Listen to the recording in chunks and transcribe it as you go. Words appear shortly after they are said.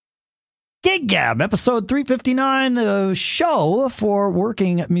Gig Gab, episode 359, the show for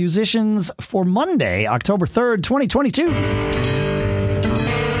working musicians for Monday, October 3rd, 2022.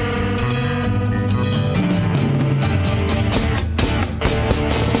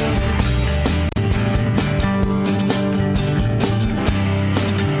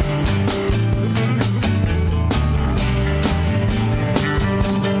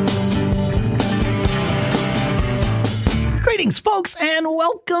 Greetings, folks, and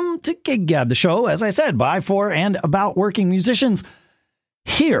welcome to Gig Gab, the show, as I said, by, for, and about working musicians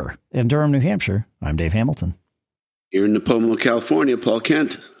here in Durham, New Hampshire. I'm Dave Hamilton. Here in Nipomo, California, Paul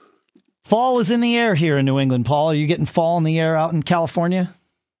Kent. Fall is in the air here in New England, Paul. Are you getting fall in the air out in California?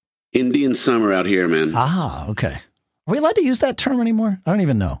 Indian summer out here, man. Ah, okay. Are we allowed to use that term anymore? I don't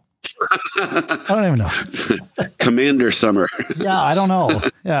even know. I don't even know. Commander summer. Yeah, I don't know.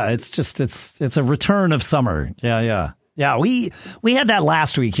 Yeah, it's a return of summer. Yeah. Yeah, we had that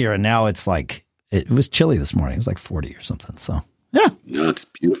last week here, and now it's like, it was chilly this morning. It was like 40 or something. So, yeah. No, it's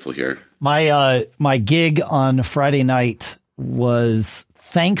beautiful here. My gig on Friday night was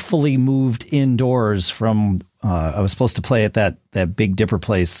thankfully moved indoors from, I was supposed to play at that Big Dipper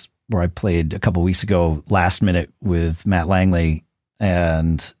place where I played a couple weeks ago, last minute with Matt Langley,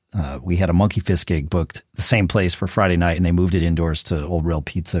 and we had a Monkey Fist gig booked, the same place for Friday night, and they moved it indoors to Old Rail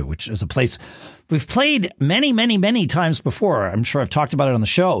Pizza, which is a place we've played many, many, many times before. I'm sure I've talked about it on the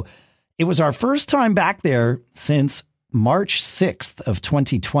show. It was our first time back there since March 6th of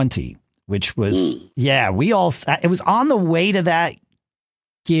 2020, which was, it was on the way to that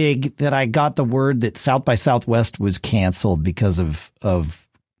gig that I got the word that South by Southwest was canceled because of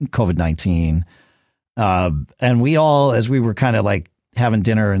COVID-19. And we all, as we were kind of like having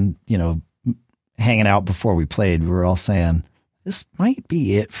dinner and, hanging out before we played, we were all saying, this might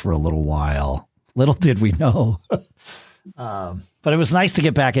be it for a little while. Little did we know. But it was nice to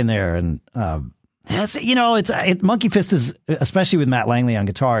get back in there. And Monkey Fist is, especially with Matt Langley on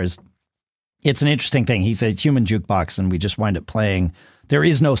guitars, it's an interesting thing. He's a human jukebox, and we just wind up playing. There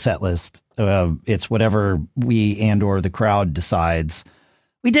is no set list. It's whatever we and or the crowd decides.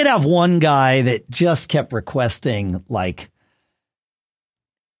 We did have one guy that just kept requesting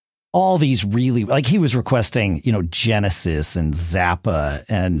all these really, he was requesting, Genesis and Zappa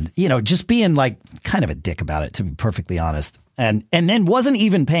and, just being kind of a dick about it, to be perfectly honest. And then wasn't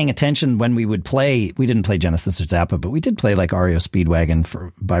even paying attention when we would play. We didn't play Genesis or Zappa, but we did play REO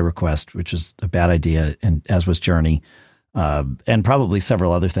Speedwagon by request, which is a bad idea. And as was Journey, and probably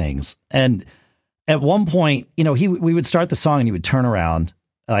several other things. And at one point, we would start the song and he would turn around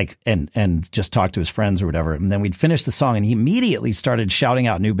and just talk to his friends or whatever. And then we'd finish the song and he immediately started shouting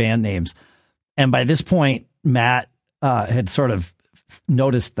out new band names. And by this point, Matt had sort of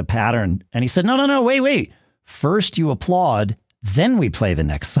noticed the pattern and he said, no, wait. First you applaud, then we play the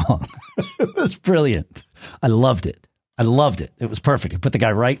next song. It was brilliant. I loved it. It was perfect. It put the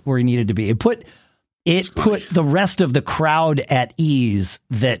guy right where he needed to be. It put the rest of the crowd at ease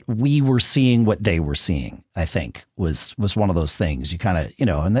that we were seeing what they were seeing, I think was one of those things you kind of,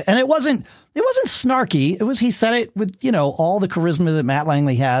 and it wasn't snarky. It was, he said it with, all the charisma that Matt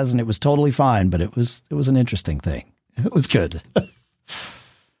Langley has, and it was totally fine, but it was an interesting thing. It was good.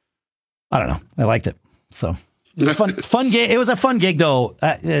 I don't know. I liked it. So it was a fun gig. It was a fun gig though.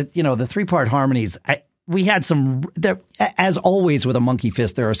 The 3-part harmonies, we had some there, as always with a Monkey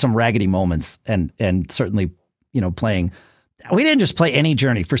Fist. There are some raggedy moments and certainly, playing. We didn't just play any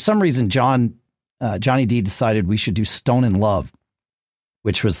Journey. For some reason, Johnny D decided we should do Stone in Love,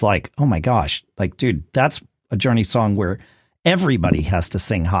 which was oh my gosh, dude, that's a Journey song where everybody has to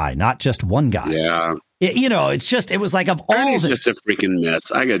sing high, not just one guy. Yeah. It was of all. Journey's just a freaking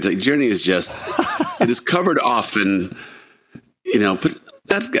mess. I got to tell you, Journey is just, it is covered often, but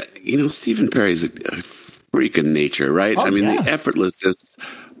that's got, Stephen Perry's a freak of nature, right? Oh, the effortlessness,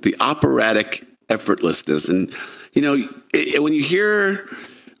 the operatic effortlessness. And, when you hear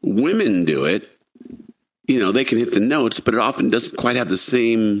women do it, they can hit the notes, but it often doesn't quite have the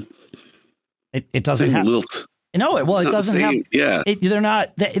same. It doesn't have lilt. No, it doesn't have. Yeah. They're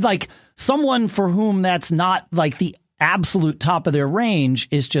not someone for whom that's not the absolute top of their range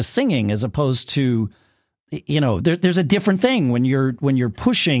is just singing, as opposed to, there's a different thing when you're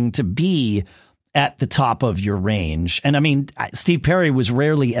pushing to be at the top of your range. And Steve Perry was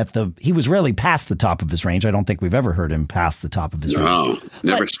rarely past the top of his range. I don't think we've ever heard him past the top of his range.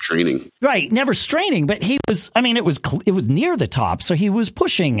 Never straining. Right. Never straining, but he was, it was near the top. So he was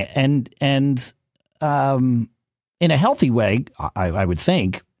pushing and in a healthy way, I would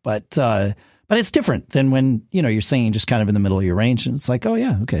think, but it's different than when, you're singing just kind of in the middle of your range and it's oh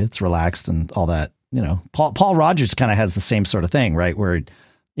yeah, okay, it's relaxed and all that. Paul Rogers kind of has the same sort of thing, right? Where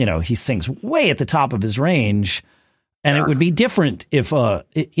he sings way at the top of his range. And it would be different if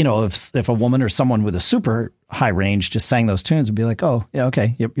if a woman or someone with a super high range just sang those tunes and be like, oh, yeah,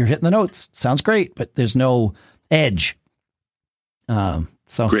 okay, you're hitting the notes. Sounds great, but there's no edge.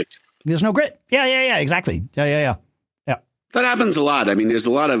 So Grit. There's no grit. Yeah, exactly. Yeah. That happens a lot. I mean, there's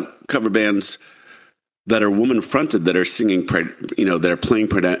a lot of cover bands that are woman fronted that are singing, that are playing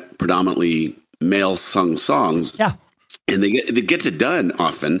predominantly male sung songs. Yeah. And it gets it done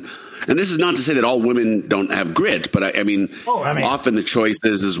often. And this is not to say that all women don't have grit, but I mean, often the choice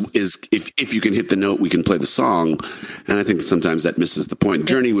is if you can hit the note, we can play the song. And I think sometimes that misses the point.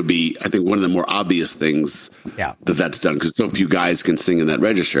 Journey would be, I think, one of the more obvious things that's done, because so few guys can sing in that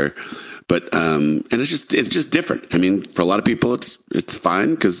register. But and it's just different. I mean, for a lot of people, it's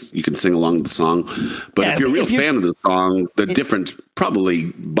fine because you can sing along with the song. But if you're a real fan of the song, the difference probably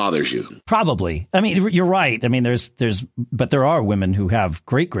bothers you. Probably. I mean, you're right. I mean, but there are women who have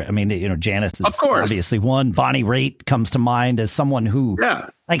great grit. I mean, Janis is obviously one. Bonnie Raitt comes to mind as someone who,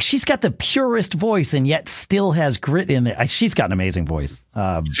 like, she's got the purest voice and yet still has grit in it. She's got an amazing voice.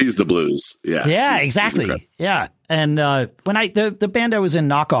 She's the blues. Yeah. Yeah, exactly. Yeah. And when the band I was in,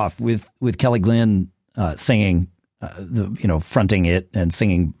 Knockoff, with Kelly Glynn singing, fronting it and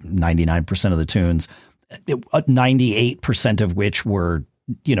singing 99% of the tunes, 98% of which were,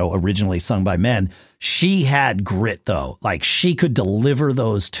 originally sung by men. She had grit, though. Like, she could deliver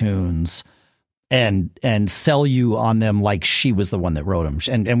those tunes and sell you on them like she was the one that wrote them.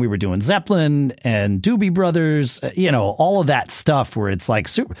 And we were doing Zeppelin and Doobie Brothers, all of that stuff where it's like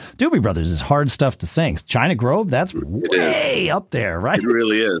Doobie Brothers is hard stuff to sing. China Grove, that's way up there, right? It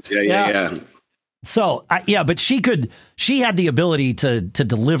really is. Yeah. So, but she had the ability to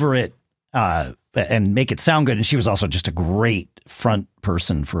deliver it and make it sound good. And she was also just a great front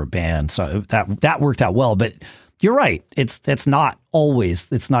person for a band. So that worked out well. But you're right. It's not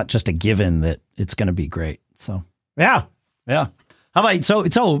just a given that it's going to be great. So, yeah. How about,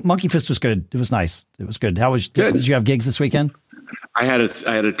 so Monkey Fist was good. It was nice. It was good. How was good? Did you have gigs this weekend? I had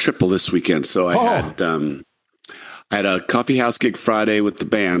a triple this weekend. So I had a coffee house gig Friday with the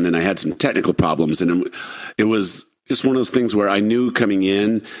band, and I had some technical problems, and it was just one of those things where I knew coming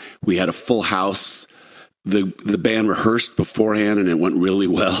in, we had a full house. The band rehearsed beforehand, and it went really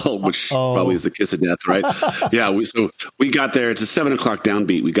well, which probably is the kiss of death, right? Yeah. We got there. It's a 7:00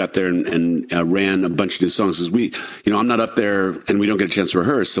 downbeat. We got there and ran a bunch of new songs because I'm not up there and we don't get a chance to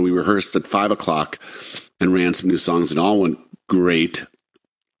rehearse. So we rehearsed at 5:00 and ran some new songs, and all went great.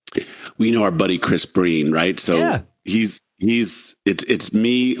 We know our buddy Chris Breen, right? So it's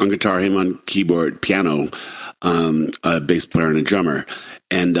me on guitar, him on keyboard, piano, a bass player and a drummer.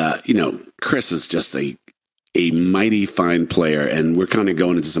 And, Chris is just a mighty fine player, and we're kind of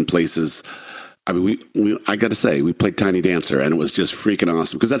going into some places. I mean, I got to say, we played Tiny Dancer, and it was just freaking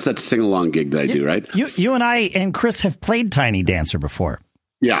awesome because that's that sing-along gig that I do, right? You and I and Chris have played Tiny Dancer before.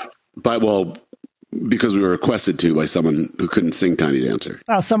 Yeah, because we were requested to by someone who couldn't sing Tiny Dancer.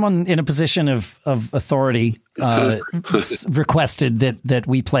 Someone in a position of authority requested that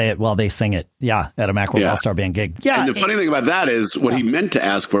we play it while they sing it. Yeah, at a Macworld All-Star Band gig. Yeah. And the funny thing about that is what he meant to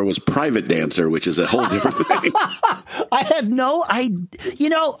ask for was Private Dancer, which is a whole different thing. I had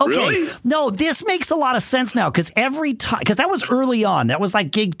okay. Really? No, this makes a lot of sense now because every time, because that was early on. That was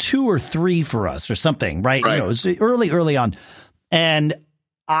like gig 2 or 3 for us or something, right? It was early on. And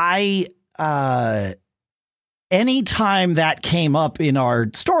anytime that came up in our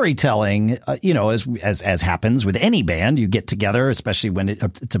storytelling, as happens with any band, you get together, especially when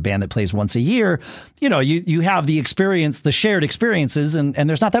it's a band that plays once a year, you have the shared experiences, and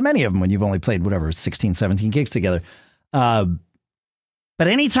there's not that many of them when you've only played 16, 17 gigs together. But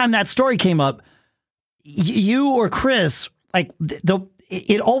anytime that story came up, you or Chris, like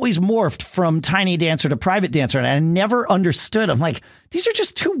it always morphed from Tiny Dancer to Private Dancer, and I never understood. I'm like, these are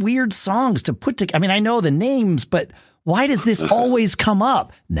just two weird songs to put together. I mean, I know the names, but why does this always come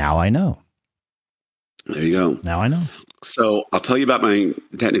up? Now I know. There you go. Now I know. So I'll tell you about my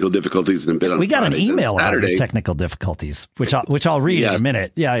technical difficulties in a bit. We got an email about your technical difficulties, which I'll read in a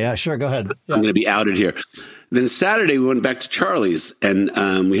minute. Yeah, sure. Go ahead. Yeah. I'm going to be outed here. Then Saturday we went back to Charlie's,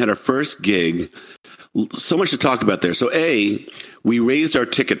 and we had our first gig. So much to talk about there. So we raised our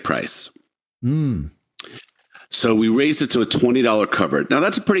ticket price. So we raised it to a $20 cover. Now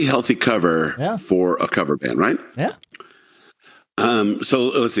that's a pretty healthy cover for a cover band, right? Yeah. So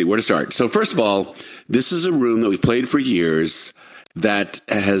let's see where to start. So first of all, this is a room that we've played for years that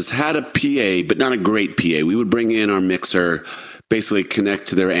has had a PA, but not a great PA. We would bring in our mixer, basically connect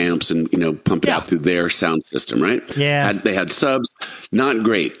to their amps and, pump it out through their sound system, right? Yeah. They had subs, not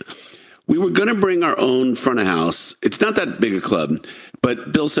great. We were going to bring our own front of house. It's not that big a club,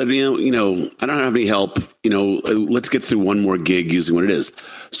 But Bill said, I don't have any help. Let's get through one more gig using what it is.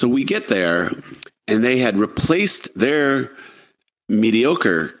 So we get there, and they had replaced their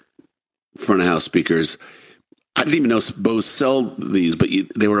mediocre front of house speakers. I didn't even know Bose sell these, but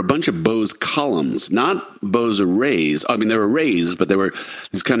they were a bunch of Bose columns, not Bose arrays. I mean, they were arrays, but they were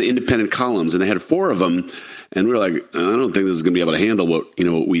these kind of independent columns, and they had 4 of them. And we were like, I don't think this is going to be able to handle what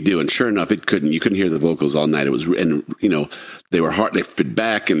we do. And sure enough, it couldn't. You couldn't hear the vocals all night. It was, and they were hard. They fit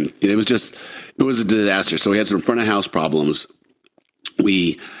back, and it was a disaster. So we had some front of house problems.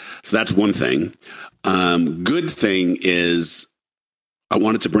 So that's one thing. Good thing is, I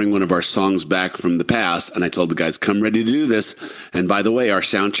wanted to bring one of our songs back from the past, and I told the guys, come ready to do this. And by the way, our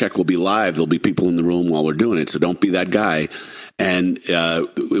sound check will be live. There'll be people in the room while we're doing it, so don't be that guy. And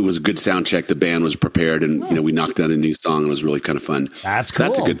it was a good sound check. The band was prepared, and we knocked out a new song. It was really kind of fun. That's cool.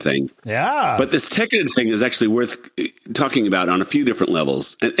 That's a good thing. Yeah. But this ticketed thing is actually worth talking about on a few different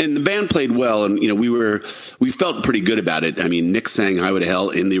levels. And the band played well, and we felt pretty good about it. I mean, Nick sang "Highway to Hell"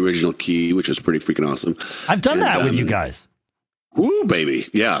 in the original key, which was pretty freaking awesome. I've done that with you guys. Woo, baby.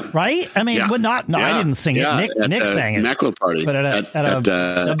 Yeah. Right? I mean, I didn't sing it. Nick sang it. Mackerel party. But at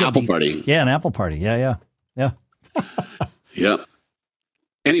Apple party. Yeah, an Apple party. Yeah. Yep.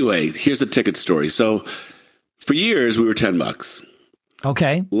 Anyway, here's the ticket story. So for years, we were $10.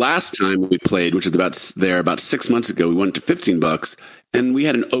 Okay. Last time we played, which is about 6 months ago, we went to $15, and we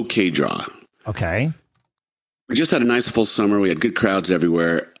had an okay draw. Okay. We just had a nice full summer. We had good crowds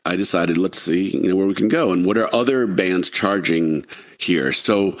everywhere. I decided, let's see, where we can go and what are other bands charging here.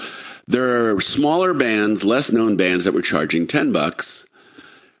 So there are smaller bands, less known bands that were charging $10.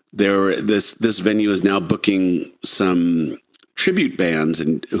 This venue is now booking some tribute bands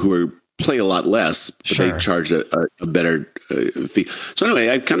and who play a lot less, but they charge a better fee. So anyway,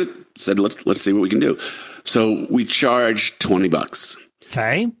 I kind of said, let's see what we can do. So we charged $20.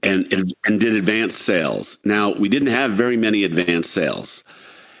 Okay. And did advanced sales. Now, we didn't have very many advanced sales.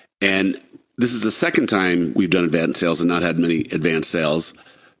 And this is the second time we've done advanced sales and not had many advanced sales.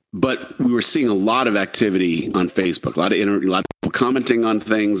 But we were seeing a lot of activity on Facebook, a lot of people commenting on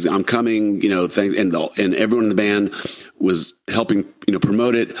things. I'm coming, things, and everyone in the band was helping,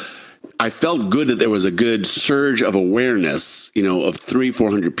 promote it. I felt good that there was a good surge of awareness, of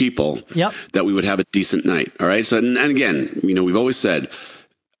 300-400 people. Yep. That we would have a decent night. All right. So, and again, we've always said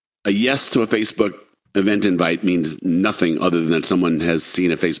a yes to a Facebook event invite means nothing other than that someone has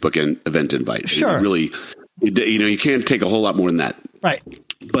seen a Facebook event invite. Sure. You can't take a whole lot more than that. Right.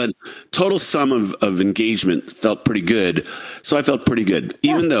 But total sum of engagement felt pretty good. So I felt pretty good,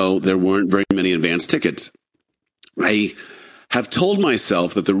 even though there weren't very many advanced tickets. I have told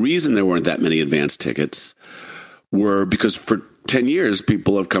myself that the reason there weren't that many advanced tickets were because for 10 years,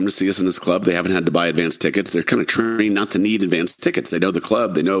 people have come to see us in this club. They haven't had to buy advanced tickets. They're kind of trained not to need advanced tickets. They know the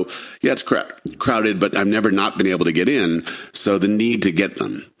club. They know, it's crowded, but I've never not been able to get in. So the need to get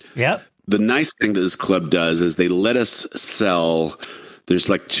them. Yep. The nice thing that this club does is they let us sell. There's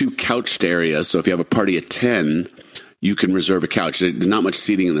like 2 couched areas. So if you have a party at 10, you can reserve a couch. There's not much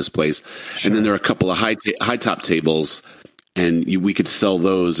seating in this place. Sure. And then there are a couple of high top tables, and we could sell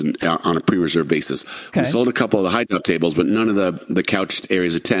those on a pre-reserved basis. Okay. We sold a couple of the high top tables, but none of the couched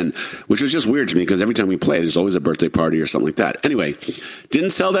areas at 10, which was just weird to me because every time we play, there's always a birthday party or something like that. Anyway, didn't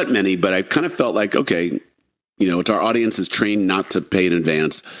sell that many, but I kind of felt like, okay, it's our audience is trained not to pay in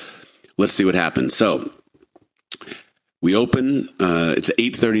advance. Let's see what happens. So we open. It's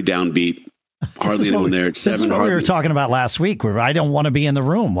 8:30 downbeat. Hardly anyone there. It's 7. This is what we were talking about last week, where I don't want to be in the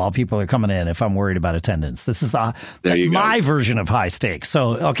room while people are coming in if I'm worried about attendance. This is my version of high stakes.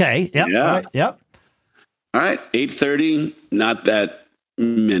 So, okay. Yep. Yeah. All right, yep. All right. 8:30. Not that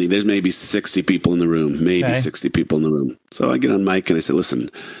many. There's maybe 60 people in the room. Maybe 60 people in the room. So I get on mic and I say, listen,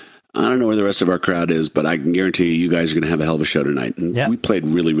 I don't know where the rest of our crowd is, but I can guarantee you guys are going to have a hell of a show tonight. And we played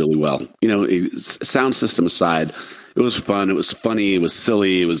really, really well. Sound system aside, it was fun. It was funny. It was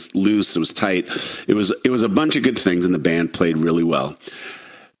silly. It was loose. It was tight. It was a bunch of good things, and the band played really well.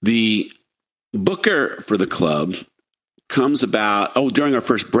 The booker for the club comes about during our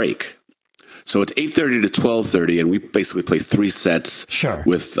first break. So it's 8:30 to 12:30, and we basically play 3 sets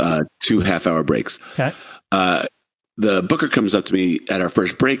with 2 half-hour breaks. Okay. The booker comes up to me at our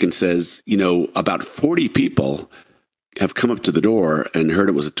first break and says, about 40 people have come up to the door and heard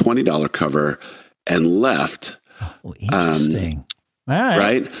it was a $20 cover and left. Oh, interesting. All right.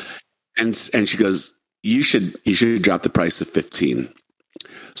 Right. And she goes, you should drop the price to 15.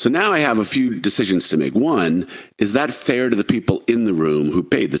 So now I have a few decisions to make. One, is that fair to the people in the room who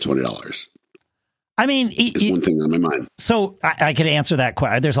paid the $20? I mean, is one thing on my mind. So I could answer that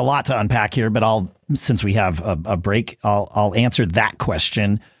question. There's a lot to unpack here, but since we have a break, I'll answer that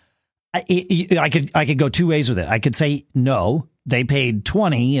question. I could go two ways with it. I could say, no, they paid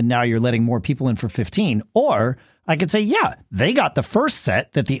 20 and now you're letting more people in for 15. Or I could say, yeah, they got the first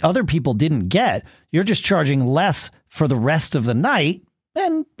set that the other people didn't get. You're just charging less for the rest of the night.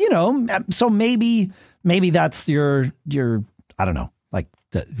 And, so maybe that's your, I don't know, like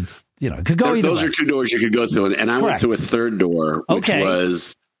it's, it could go either Those way. are two doors you could go through. And I went through a third door, which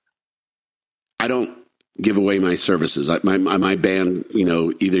was, I don't give away my services. My band,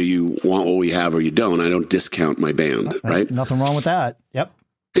 either you want what we have or you don't. I don't discount my band, right? Nothing wrong with that. Yep.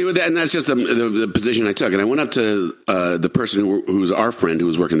 And that's just the position I took. And I went up to the person who's our friend who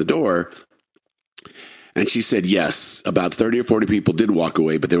was working the door, and she said, yes, about 30 or 40 people did walk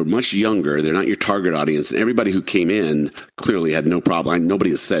away, but they were much younger. They're not your target audience. And everybody who came in clearly had no problem.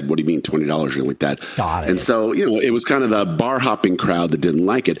 Nobody has said, what do you mean $20 or anything like that? Got it. And so, it was kind of the bar hopping crowd that didn't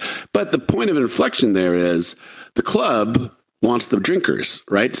like it. But the point of inflection there is the club wants the drinkers,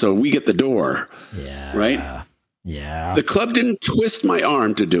 right? So we get the door, right? Yeah. The club didn't twist my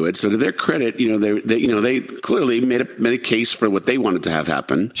arm to do it. So to their credit, they clearly made a case for what they wanted to have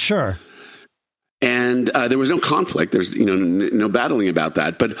happen. Sure. And there was no conflict. There's, no battling about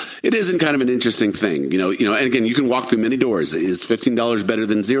that. But it isn't kind of an interesting thing, and again, you can walk through many doors. Is $15 better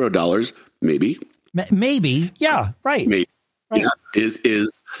than $0? Maybe. Maybe. Yeah. Right. Maybe. Right. Yeah.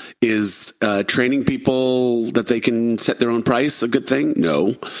 Is training people that they can set their own price a good thing?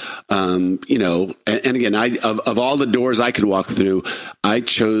 No. And again, of all the doors I could walk through, I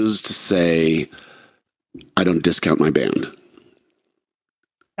chose to say, I don't discount my band.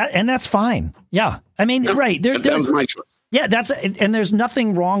 And that's fine. Yeah. I mean, right. That was my choice. Yeah, and there's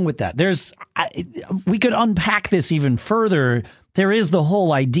nothing wrong with that. We could unpack this even further. There is the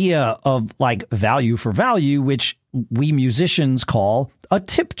whole idea of like value for value, which we musicians call a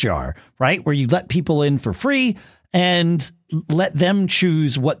tip jar, right? Where you let people in for free and let them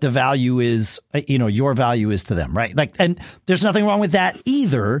choose what the value is, your value is to them, right? Like, and there's nothing wrong with that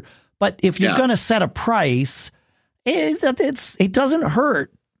either. But if you're going to set a price, it doesn't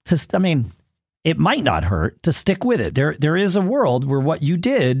hurt it might not hurt to stick with it. There is a world where what you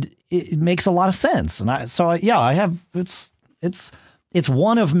did, it makes a lot of sense. And I have, it's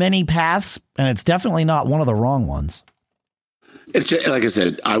one of many paths, and it's definitely not one of the wrong ones. It's like I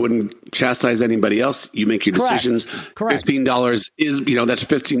said, I wouldn't chastise anybody else. You make your decisions. Correct. $15 is, that's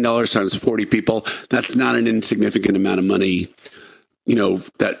 $15 times 40 people. That's not an insignificant amount of money,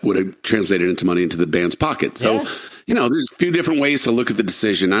 that would have translated into money into the band's pocket. So, there's a few different ways to look at the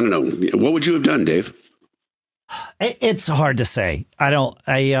decision. I don't know. What would you have done, Dave? It's hard to say.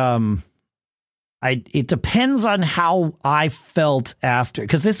 It depends on how I felt after,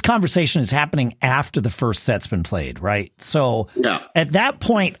 because this conversation is happening after the first set's been played, right? So at that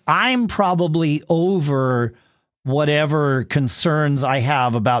point, I'm probably over whatever concerns I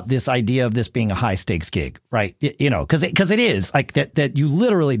have about this idea of this being a high stakes gig, right? Because it is like that you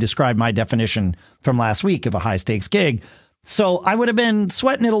literally described my definition from last week of a high stakes gig. So I would have been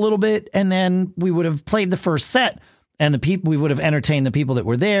sweating it a little bit, and then we would have played the first set, and we would have entertained the people that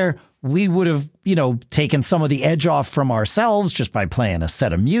were there. We would have, taken some of the edge off from ourselves just by playing a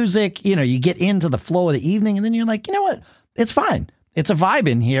set of music. You get into the flow of the evening, and then you're like, you know what? It's fine. It's a vibe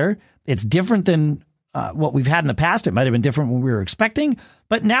in here. It's different than what we've had in the past. It might have been different when we were expecting,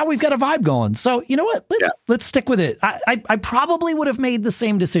 but now we've got a vibe going. So you know what? Let's stick with it. I probably would have made the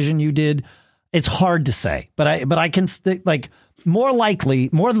same decision you did. It's hard to say, but I can more than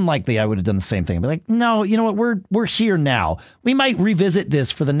likely, I would have done the same thing. I'd be like, no, you know what? We're here now. We might revisit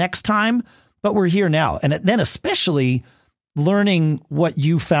this for the next time, but we're here now. And then especially learning what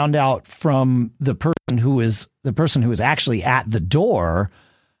you found out from the person who is actually at the door,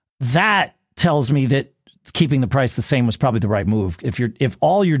 that tells me that keeping the price the same was probably the right move. If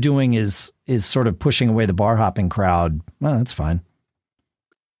all you're doing is sort of pushing away the bar hopping crowd, well, that's fine.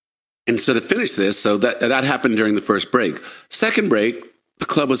 And so to finish this, so that happened during the first break. Second break, the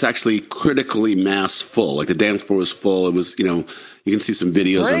club was actually critically mass full. Like the dance floor was full. It was, you can see some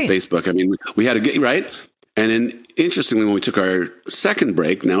videos on Facebook. I mean, we had a right. And then interestingly, when we took our second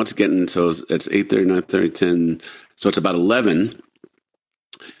break, now it's getting, so it's 8:30, 9:30, 10. So it's about 11.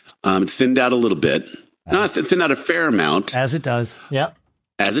 It thinned out a little bit. No, it thinned out a fair amount. As it does. Yep.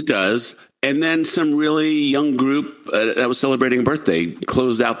 As it does. And then some really young group that was celebrating a birthday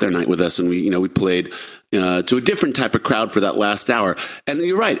closed out their night with us. And we played to a different type of crowd for that last hour. And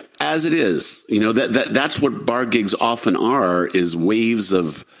you're right, as it is, that's what bar gigs often are, is waves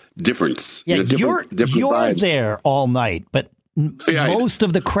of difference. Yeah, different you're vibes. there all night, but most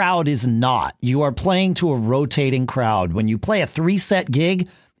of the crowd is not. You are playing to a rotating crowd. When you play a 3-set gig,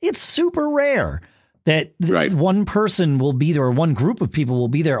 it's super rare that one person will be there or one group of people will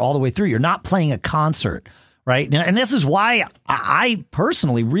be there all the way through. You're not playing a concert, right? Now, and this is why I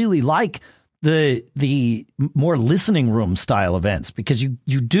personally really like the more listening room style events, because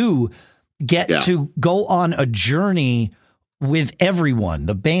you do get to go on a journey with everyone,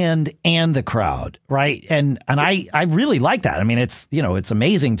 the band and the crowd, right? And I really like that. I mean, it's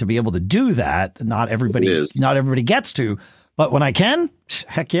amazing to be able to do that. Not everybody gets to, but when I can,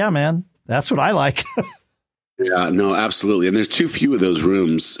 heck yeah, man, that's what I like. Yeah, no, absolutely. And there's too few of those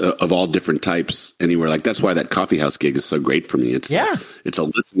rooms of all different types anywhere. Like that's why that coffee house gig is so great for me. It's a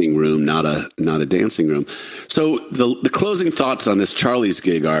listening room, not a dancing room. So the closing thoughts on this Charlie's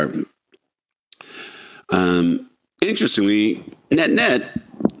gig are, interestingly, net,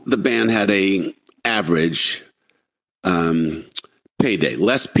 the band had a average payday,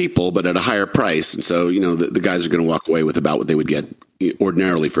 less people, but at a higher price. And so, the guys are going to walk away with about what they would get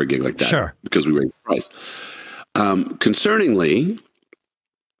ordinarily for a gig like that. Sure. Because we raised the price. Concerningly,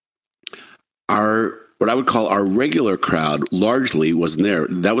 what I would call our regular crowd largely wasn't there.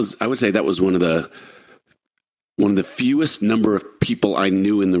 I would say that was one of the fewest number of people I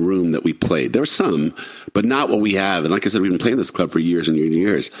knew in the room that we played. There were some, but not what we have. And like I said, we've been playing this club for years and years and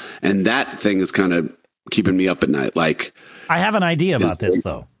years. And that thing is kind of keeping me up at night. Like, I have an idea about this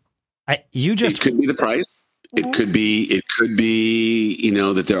though. It could be the price. It could be,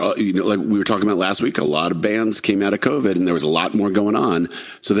 that there are, like we were talking about last week, a lot of bands came out of COVID and there was a lot more going on.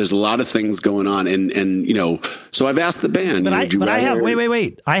 So there's a lot of things going on. And so I've asked the band. But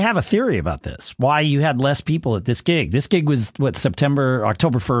wait. I have a theory about this. Why you had less people at this gig. This gig was October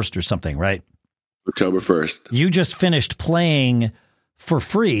 1st or something, right? October 1st. You just finished playing for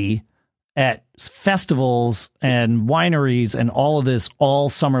free at festivals and wineries and all of this all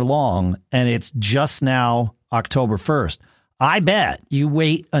summer long. And it's just now October 1st. I bet you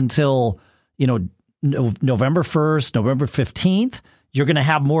wait until, November 1st, November 15th, you're going to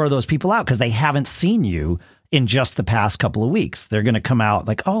have more of those people out because they haven't seen you in just the past couple of weeks. They're going to come out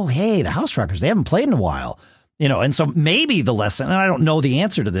like, oh, hey, the House Rockers, they haven't played in a while, and so maybe the lesson, and I don't know the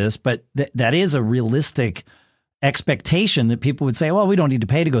answer to this, but that is a realistic expectation that people would say, well, we don't need to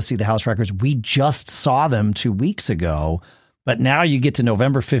pay to go see the House Rockers. We just saw them 2 weeks ago. But now you get to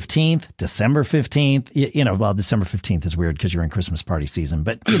November 15th, December 15th, December 15th is weird because you're in Christmas party season,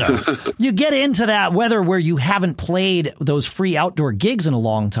 but you get into that weather where you haven't played those free outdoor gigs in a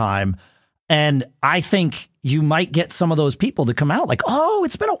long time. And I think you might get some of those people to come out like, oh,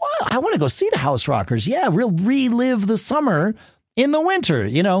 it's been a while. I want to go see the House Rockers. Yeah, we'll relive the summer in the winter,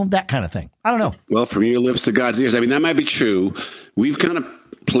 that kind of thing. I don't know. Well, from your lips to God's ears. I mean, that might be true. We've kind of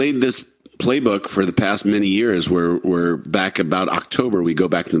played this playbook for the past many years where we're back about October, we go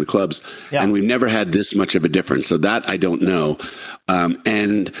back to the clubs and we've never had this much of a difference. So that I don't know.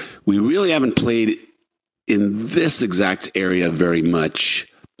 And we really haven't played in this exact area very much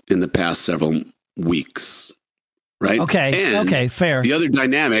in the past several weeks. Right. Okay. And okay. Fair. The other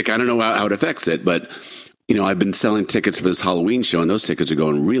dynamic, I don't know how it affects it, but I've been selling tickets for this Halloween show, and those tickets are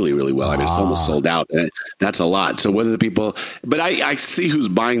going really, really well. I mean, it's almost sold out. And that's a lot. So whether the people, but I see who's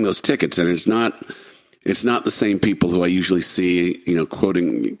buying those tickets, and it's not the same people who I usually see,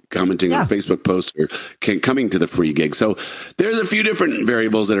 commenting on Facebook posts or coming to the free gig. So there's a few different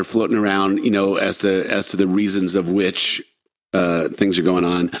variables that are floating around, as to the reasons of which things are going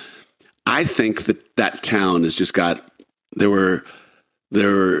on. I think that town has just got, there were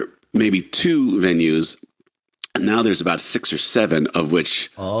maybe 2 venues. And now there's about 6 or 7, of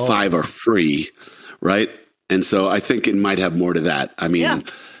which 5 are free, right? And so I think it might have more to that. I mean,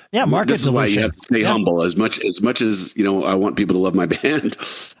 market this is solution. Why you have to stay humble. As much as I want people to love my band.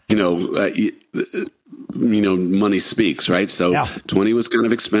 Money speaks, right? So 20 was kind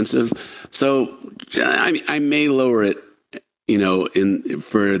of expensive. So I may lower it,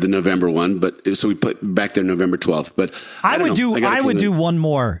 for the November one, but so we put back there November 12th. But I would do one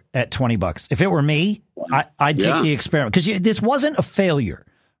more at $20. If it were me, I'd take the experiment, because this wasn't a failure,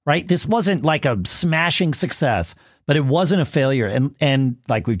 right? This wasn't like a smashing success, but it wasn't a failure. And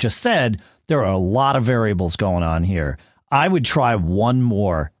like we've just said, there are a lot of variables going on here. I would try one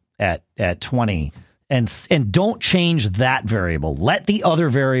more at 20 and don't change that variable. Let the other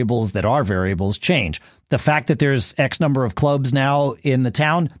variables that are variables change. The fact that there's X number of clubs now in the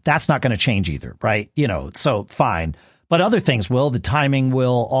town, that's not going to change either, right? So fine. But other things will, the timing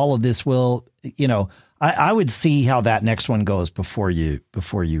will, all of this will, I would see how that next one goes before you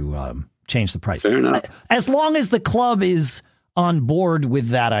change the price. Fair enough. As long as the club is on board with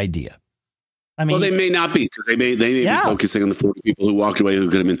that idea. I mean, well, they may not be, because they may be focusing on the 40 people who walked away who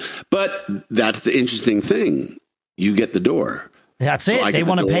could have been. But that's the interesting thing. You get the door. That's it. They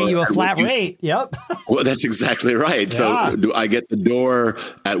want to pay you a flat rate. Yep. Well, that's exactly right. Yeah. So do I get the door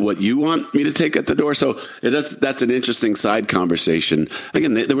at what you want me to take at the door? So that's an interesting side conversation.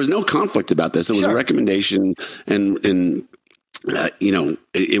 Again, there was no conflict about this. It was a recommendation, and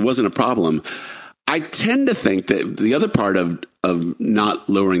it wasn't a problem. I tend to think that the other part of not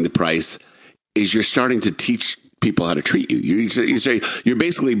lowering the price is you're starting to teach people how to treat you. You're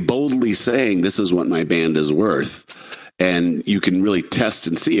basically boldly saying, this is what my band is worth. And you can really test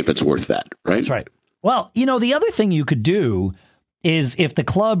and see if it's worth that, right? That's right. Well, the other thing you could do is, if the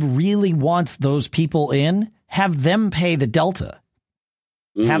club really wants those people in, have them pay the delta.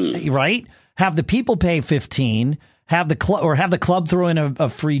 Right? Have the people pay 15, have the club throw in a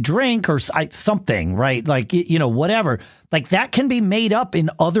free drink or something, right? Like, whatever. Like, that can be made up in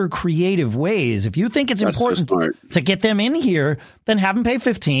other creative ways. If you think it's important to get them in here, then have them pay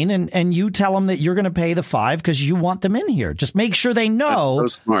 15 and you tell them that you're going to pay the 5 because you want them in here. Just make sure they know.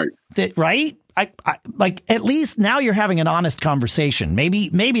 That's so smart. That, right? I like, at least now you're having an honest conversation. Maybe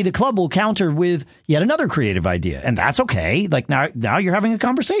the club will counter with yet another creative idea, and that's okay. Like, now you're having a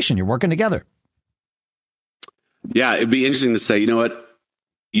conversation. You're working together. Yeah, it'd be interesting to say, you know what?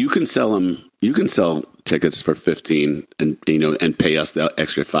 You can sell tickets for 15 and pay us the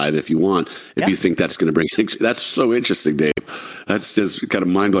extra 5 if you want. If you think that's going to bring, that's so interesting, Dave. That's just kind of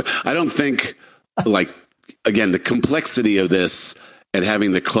mind blowing. I don't think, again, the complexity of this and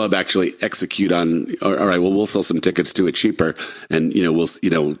having the club actually execute on, all right, well, we'll sell some tickets to it cheaper. And,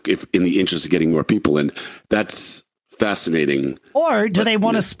 if in the interest of getting more people in, that's fascinating. Or do they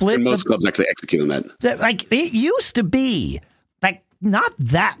want to split? Most clubs actually execute on that. Like, it used to be, like, not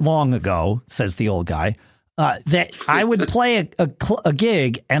that long ago, says the old guy, that I would play a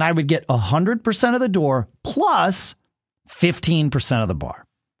gig and I would get 100% of the door plus 15% of the bar.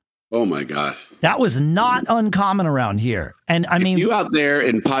 Oh my gosh. That was not uncommon around here. And I mean, you out there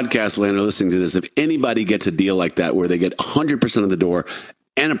in podcast land are listening to this, if anybody gets a deal like that where they get 100% of the door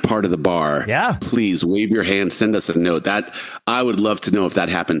and a part of the bar, please wave your hand, send us a note. That I would love to know if that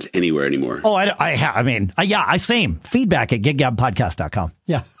happens anywhere anymore. Oh, I same feedback at giggabpodcast.com.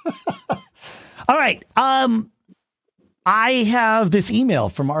 Yeah. All right. I have this email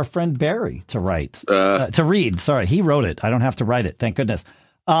from our friend Barry to read. Sorry, he wrote it. I don't have to write it. Thank goodness.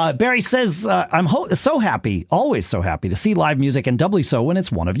 Barry says, I'm so happy, always so happy to see live music, and doubly so when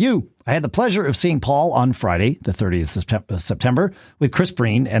it's one of you. I had the pleasure of seeing Paul on Friday, the 30th of September, with Chris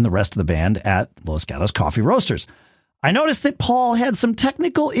Breen and the rest of the band at Los Gatos Coffee Roasters. I noticed that Paul had some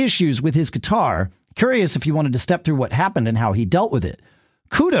technical issues with his guitar. Curious if you wanted to step through what happened and how he dealt with it.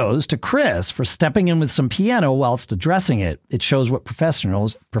 Kudos to Chris for stepping in with some piano whilst addressing it. It shows what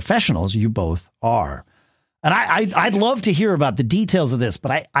professionals you both are. And I'd love to hear about the details of this,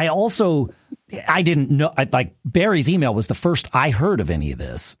 but I also didn't know, like, Barry's email was the first I heard of any of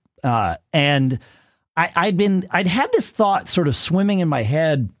this. And I'd had this thought sort of swimming in my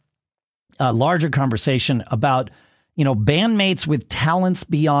head, a larger conversation about, bandmates with talents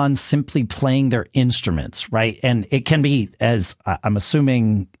beyond simply playing their instruments, right? And it can be, as I'm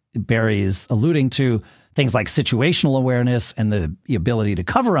assuming Barry is alluding to, things like situational awareness and the ability to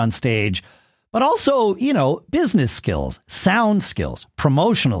cover on stage, but also, business skills, sound skills,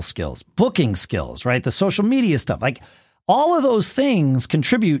 promotional skills, booking skills, right? The social media stuff, like all of those things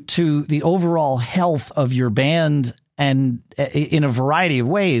contribute to the overall health of your band, and in a variety of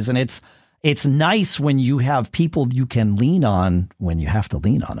ways. And it's nice when you have people you can lean on when you have to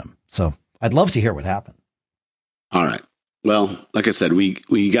lean on them. So I'd love to hear what happened. All right. Well, like I said, we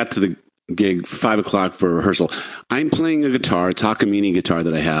got to the gig 5 o'clock for rehearsal. I'm playing a guitar, a Takamine guitar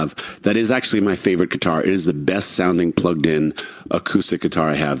that I have. That is actually my favorite guitar. It is the best sounding plugged in acoustic guitar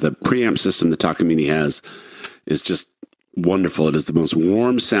I have. The preamp system the Takamine has is just wonderful. It is the most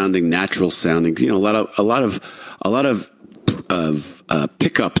warm sounding, natural sounding. A lot of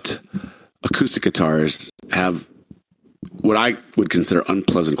pickupped acoustic guitars have what I would consider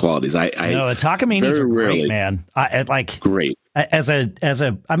unpleasant qualities. The Takaminis are great, man. Great.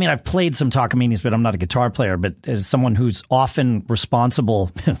 I mean, I've played some Takaminis, but I'm not a guitar player. But as someone who's often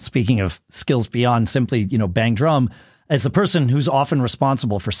responsible, speaking of skills beyond simply, bang drum, as the person who's often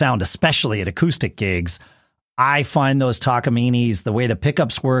responsible for sound, especially at acoustic gigs, I find those Takaminis, the way the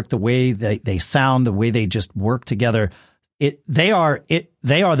pickups work, the way they sound, the way they just work together, they are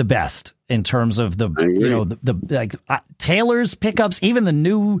the best in terms of Taylor's pickups, even the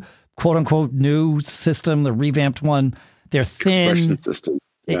new, quote unquote, new system, the revamped one. They're thin. System.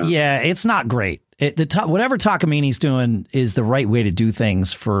 Yeah, it's not great. Whatever Takamini's doing is the right way to do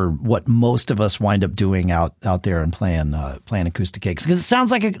things for what most of us wind up doing out there and playing acoustic gigs, because it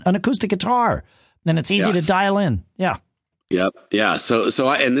sounds like an acoustic guitar, and it's easy to dial in. Yeah. Yep. Yeah.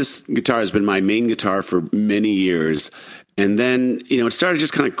 So and this guitar has been my main guitar for many years. And then, it started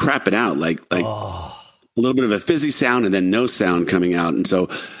just kind of crapping out, like a little bit of a fizzy sound and then no sound coming out. And so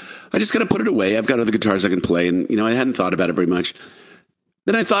I just kind of put it away. I've got other guitars I can play, and, I hadn't thought about it very much.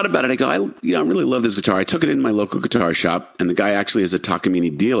 Then I thought about it. I go, I really love this guitar. I took it in my local guitar shop, and the guy actually is a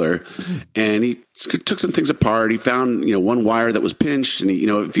Takamine dealer, and he took some things apart. He found, one wire that was pinched, and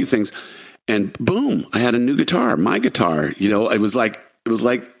a few things, and boom, I had a new guitar, my guitar. It was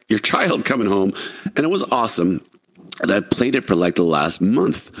like your child coming home, and it was awesome. And I played it for like the last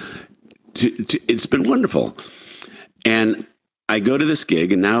month. It's been wonderful. And I go to this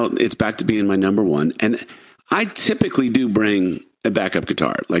gig, and now it's back to being my number one. And I typically do bring a backup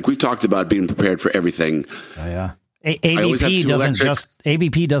guitar. Like we've talked about being prepared for everything. Oh, yeah. ABP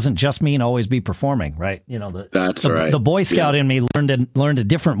doesn't just mean always be performing, right? That's right. The Boy Scout in me learned a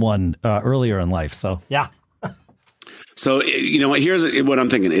different one earlier in life. So, yeah. So, here's what I'm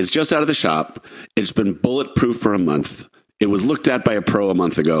thinking. It's just out of the shop. It's been bulletproof for a month. It was looked at by a pro a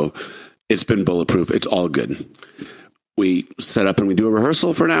month ago. It's been bulletproof. It's all good. We set up and we do a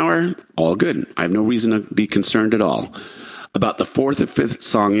rehearsal for an hour. All good. I have no reason to be concerned at all. About the fourth or fifth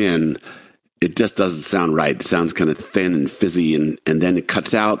song in, it just doesn't sound right. It sounds kind of thin and fizzy, and then it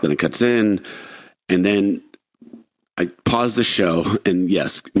cuts out, then it cuts in, and then I pause the show, and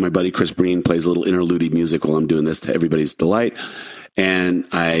yes, my buddy Chris Breen plays a little interlude music while I'm doing this to everybody's delight. And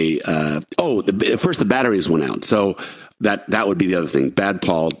first the batteries went out. So that would be the other thing. Bad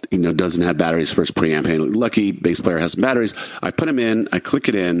Paul, doesn't have batteries for his preamp handle. Lucky bass player has some batteries. I put them in, I click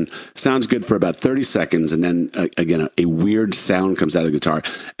it in, sounds good for about 30 seconds. And then again, a weird sound comes out of the guitar,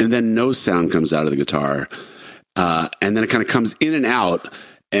 and then no sound comes out of the guitar. And then it kind of comes in and out.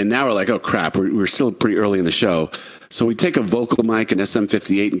 And now we're like, oh crap, we're still pretty early in the show. So we take a vocal mic, an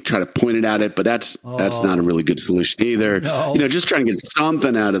SM58, and try to point it at it, but that's not a really good solution either. No. Just trying to get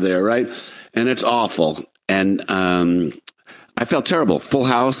something out of there, right? And it's awful. And I felt terrible. Full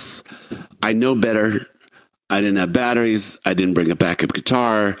house. I know better. I didn't have batteries. I didn't bring a backup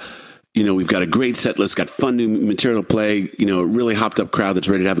guitar. We've got a great set list, got fun new material to play, really hopped up crowd that's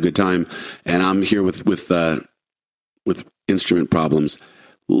ready to have a good time. And I'm here with instrument problems.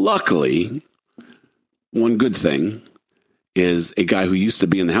 Luckily, one good thing is a guy who used to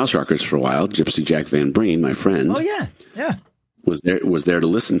be in the House Rockers for a while, Gypsy Jack Van Breen, my friend. Oh, yeah. Was there to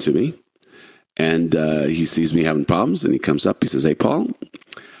listen to me. And he sees me having problems, and he comes up. He says, "Hey, Paul,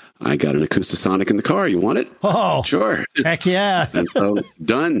 I got an Acoustasonic in the car. You want it?" Oh, sure. Heck yeah. And so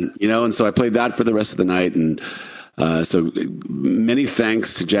done, and so I played that for the rest of the night. And so many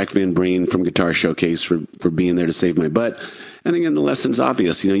thanks to Jack Van Breen from Guitar Showcase for being there to save my butt. And again, the lesson's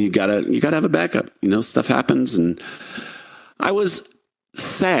obvious. You gotta have a backup. Stuff happens. And I was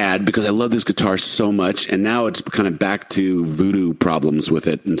sad because I love this guitar so much, and now it's kind of back to voodoo problems with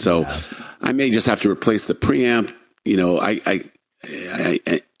it. And so I may just have to replace the preamp.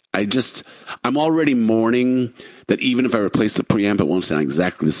 I'm already mourning that even if I replace the preamp, it won't sound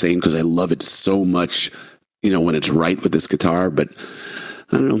exactly the same because I love it so much, when it's right with this guitar. But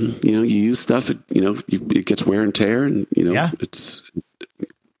I don't know, you use stuff, it gets wear and tear, and, it's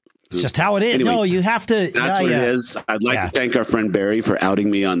just how it is. Anyway, no, you have to. That's what it is. I'd like to thank our friend Barry for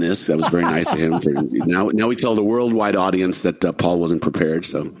outing me on this. That was very nice of him. Now we told a worldwide audience that Paul wasn't prepared.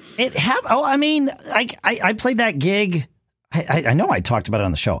 So I played that gig. I know I talked about it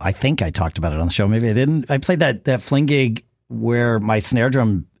on the show. I think I talked about it on the show. Maybe I didn't. I played that fling gig where my snare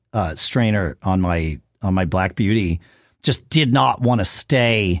drum strainer on my Black Beauty just did not want to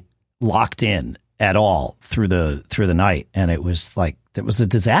stay locked in at all through the night, and it was a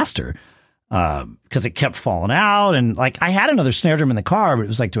disaster because it kept falling out. And I had another snare drum in the car, but it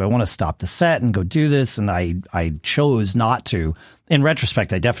was like, do I want to stop the set and go do this? And I chose not to. In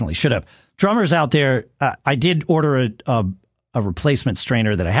retrospect, I definitely should have. Drummers out there, I did order a replacement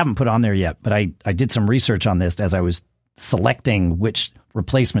strainer that I haven't put on there yet, but I did some research on this as I was selecting which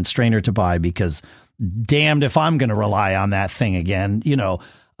replacement strainer to buy, because damned if I'm going to rely on that thing again.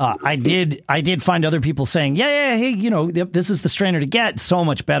 I did find other people saying, hey, this is the strainer to get. So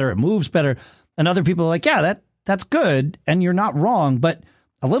much better. It moves better. And other people are like, yeah, that's good. And you're not wrong. But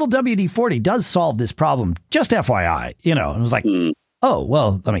a little WD-40 does solve this problem. Just FYI, and it was like, oh,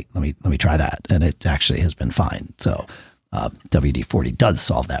 well, let me try that. And it actually has been fine. So WD-40 does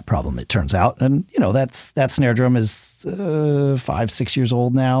solve that problem, it turns out. And, that snare drum is 5-6 years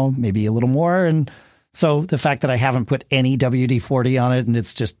old now, maybe a little more. And so the fact that I haven't put any WD-40 on it, and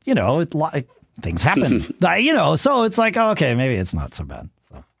it's just, it things happen. So it's like, okay, maybe it's not so bad.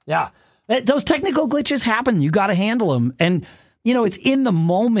 So yeah, those technical glitches happen. You got to handle them. And, it's in the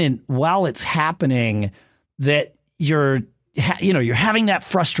moment while it's happening that you're having that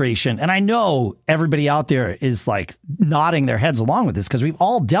frustration. And I know everybody out there is like nodding their heads along with this because we've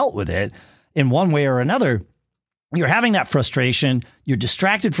all dealt with it in one way or another. You're having that frustration. You're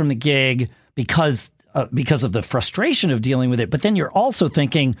distracted from the gig because of the frustration of dealing with it. But then you're also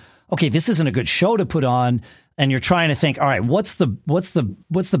thinking, okay, this isn't a good show to put on. And you're trying to think, all right, what's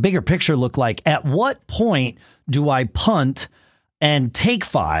the bigger picture look like? At what point do I punt and take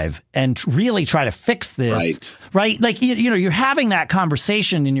 5 and really try to fix this? Right? Like, you're having that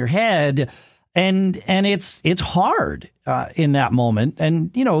conversation in your head and it's hard in that moment.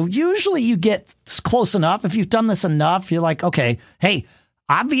 And, usually you get close enough. If you've done this enough, you're like, okay, hey,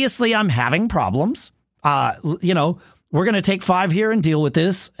 obviously I'm having problems. We're going to take 5 here and deal with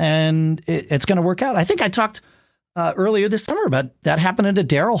this, and it's going to work out. I think I talked earlier this summer about that happening to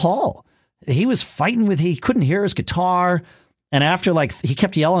Daryl Hall. He was fighting he couldn't hear his guitar. And after he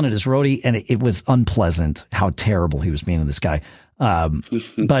kept yelling at his roadie, and it was unpleasant how terrible he was being to this guy.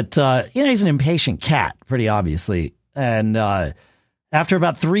 But he's an impatient cat, pretty obviously. And after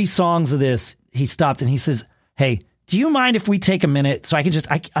about 3 songs of this, he stopped and he says, hey, do you mind if we take a minute so I can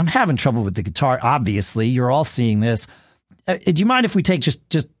I'm having trouble with the guitar. Obviously, you're all seeing this. Do you mind if we take just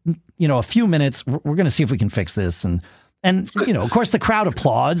a few minutes? We're going to see if we can fix this. And of course, the crowd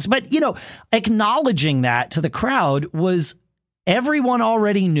applauds. But, acknowledging that to the crowd was everyone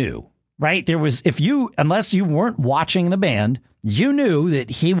already knew, right? There was unless you weren't watching the band, you knew that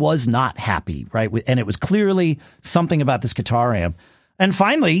he was not happy, right? And it was clearly something about this guitar amp. And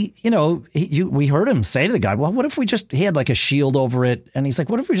finally, we heard him say to the guy, well, what if he had like a shield over it? And he's like,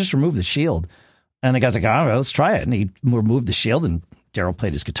 what if we just remove the shield? And the guy's like, oh, well, let's try it. And he removed the shield and Daryl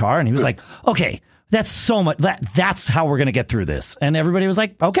played his guitar and he was like, okay, that's so much. That's how we're going to get through this. And everybody was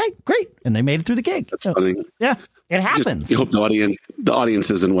like, okay, great. And they made it through the gig. That's funny. Yeah, it happens. You hope the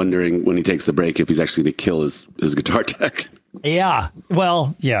audience isn't wondering when he takes the break if he's actually going to kill his guitar tech. Yeah.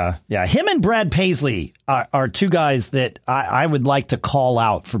 Well, yeah. Him and Brad Paisley are 2 guys that I would like to call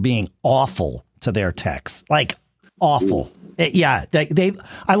out for being awful to their techs. Like awful. Yeah.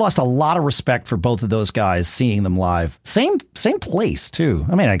 I lost a lot of respect for both of those guys seeing them live. Same place too.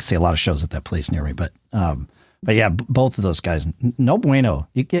 I mean, I can see a lot of shows at that place near me, but yeah, both of those guys, no bueno.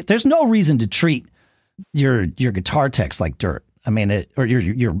 There's no reason to treat your guitar techs like dirt. I mean, or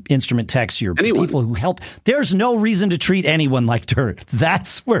your instrument techs, people who help. There's no reason to treat anyone like dirt.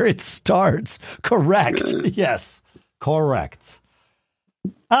 That's where it starts. Correct. Yes, correct.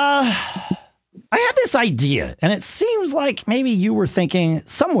 I had this idea, and it seems like maybe you were thinking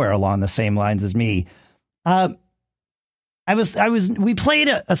somewhere along the same lines as me. We played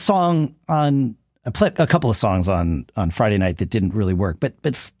a song a couple of songs on Friday night that didn't really work, but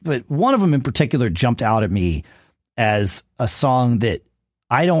one of them in particular jumped out at me as a song that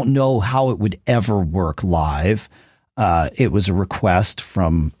I don't know how it would ever work live. It was a request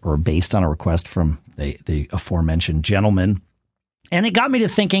based on a request from the aforementioned gentleman. And it got me to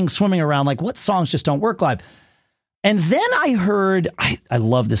thinking, swimming around, like what songs just don't work live. And then I heard, I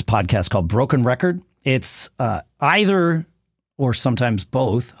love this podcast called Broken Record. It's either or sometimes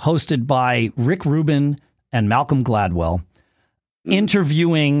both, hosted by Rick Rubin and Malcolm Gladwell,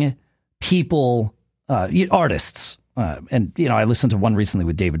 interviewing people, artists. And, I listened to one recently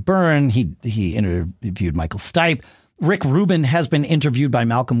with David Byrne. He interviewed Michael Stipe. Rick Rubin has been interviewed by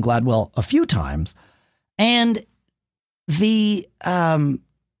Malcolm Gladwell a few times. And the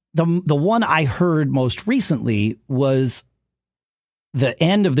one I heard most recently was the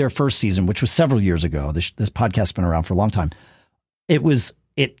end of their first season, which was several years ago. This podcast has been around for a long time. It was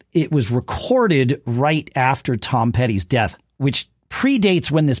recorded right after Tom Petty's death, which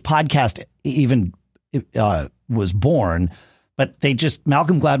predates when this podcast even was born. But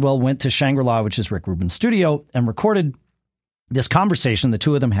Malcolm Gladwell went to Shangri-La, which is Rick Rubin's studio, and recorded this conversation the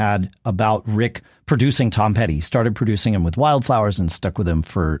two of them had about Rick producing Tom Petty. He started producing him with Wildflowers and stuck with him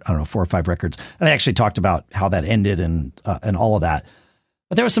for, 4 or 5 records. And they actually talked about how that ended and all of that.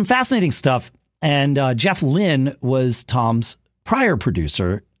 But there was some fascinating stuff. And Jeff Lynne was Tom's prior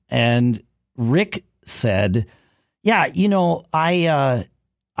producer. And Rick said, yeah, I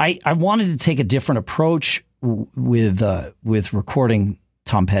wanted to take a different approach with recording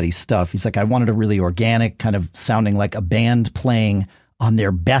Tom Petty's stuff. He's like, I wanted a really organic, kind of sounding like a band playing on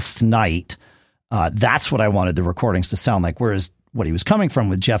their best night. That's what I wanted the recordings to sound like. Whereas what he was coming from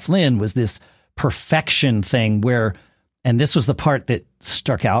with Jeff Lynne was this perfection thing where, and this was the part that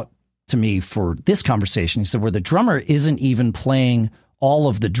stuck out to me for this conversation. He said, where the drummer isn't even playing all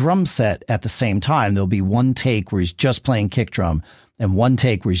of the drum set at the same time. There'll be one take where he's just playing kick drum and one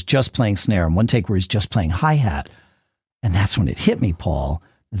take where he's just playing snare and one take where he's just playing hi-hat. And that's when it hit me, Paul.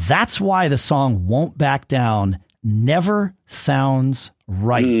 That's why the song Won't Back Down never sounds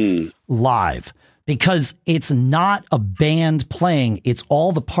right live, because it's not a band playing. It's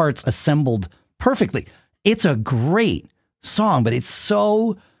all the parts assembled perfectly. It's a great song, but it's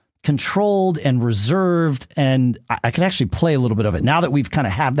so controlled and reserved. And I can actually play a little bit of it now that we've kind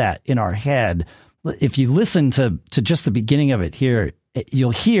of had that in our head. If you listen to just the beginning of it here,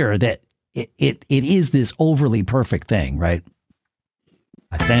 you'll hear that it is this overly perfect thing, right?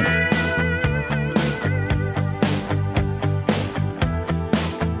 I think.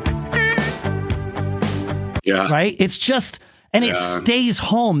 Yeah. Right. It's just, and it stays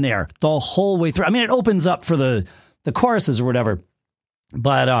home there the whole way through. I mean, it opens up for the choruses or whatever,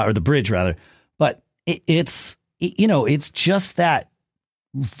 but, or the bridge rather, but it's just that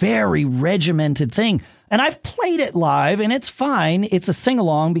very regimented thing. And I've played it live and it's fine. It's a sing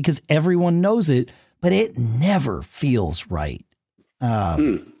along because everyone knows it, but it never feels right.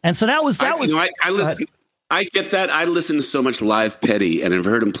 And so that was, I get that. I listen to so much live Petty, and I've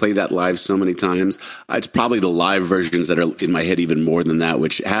heard him play that live so many times. It's probably the live versions that are in my head even more than that,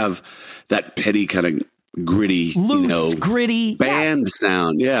 which have that Petty kind of gritty, loose, gritty band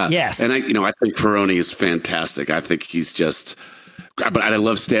sound. Yeah. Yes. And I think Peroni is fantastic. I think he's just, but I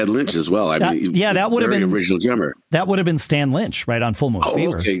love Stan Lynch as well. That would have been original drummer. That would have been Stan Lynch, right, on Full Moon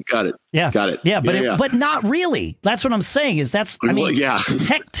Fever. Okay, got it. Yeah, got it. Yeah, but not really. That's what I'm saying.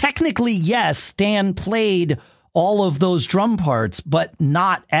 Technically, yes, Stan played all of those drum parts, but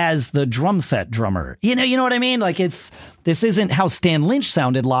not as the drum set drummer. You know what I mean? Like this isn't how Stan Lynch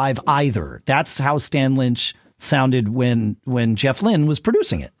sounded live either. That's how Stan Lynch sounded when Jeff Lynne was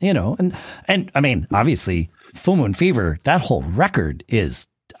producing it. And I mean, obviously, Full Moon Fever, that whole record is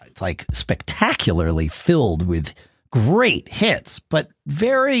like spectacularly filled with great hits, but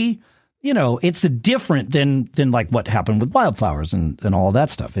very, it's different than like what happened with Wildflowers and all that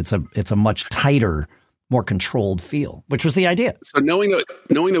stuff. It's a much tighter, more controlled feel, which was the idea. So knowing that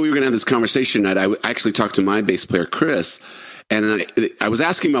we were going to have this conversation tonight, I actually talked to my bass player, Chris, and I was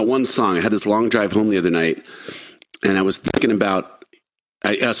asking about one song. I had this long drive home the other night, and I was thinking about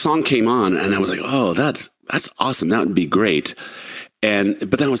a song came on, and I was like, oh, that's awesome. That would be great.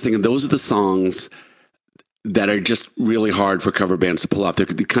 But then I was thinking, those are the songs that are just really hard for cover bands to pull off. They're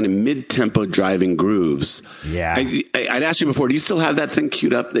the kind of mid-tempo driving grooves. Yeah. I'd asked you before, do you still have that thing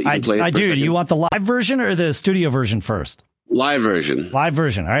queued up that you can play? I do. Do you want the live version or the studio version first? Live version. Live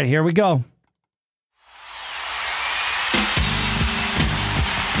version. All right, here we go.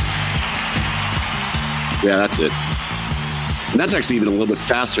 Yeah, that's it. And that's actually even a little bit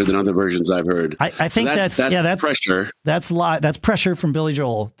faster than other versions I've heard. I think that's Pressure. That's live. That's Pressure from Billy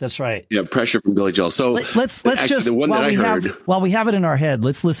Joel. That's right. Yeah, Pressure from Billy Joel. So let's actually, just the one while we have it in our head,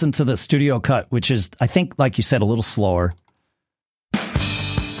 let's listen to the studio cut, which is, I think, like you said, a little slower.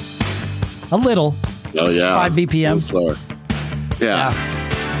 A little. Oh yeah. 5 BPM. A little slower.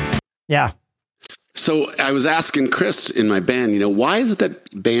 Yeah. So I was asking Chris in my band, why is it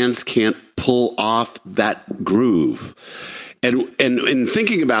that bands can't pull off that groove? And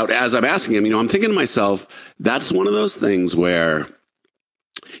thinking about, as I'm asking him, I'm thinking to myself, that's one of those things where,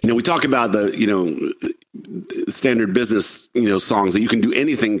 we talk about the, standard business, songs that you can do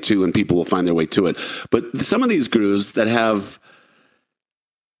anything to and people will find their way to it. But some of these grooves that have,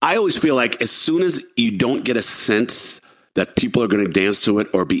 I always feel like as soon as you don't get a sense that people are going to dance to it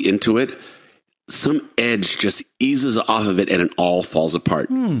or be into it, some edge just eases off of it and it all falls apart.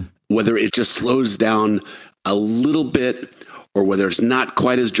 Whether it just slows down a little bit or whether it's not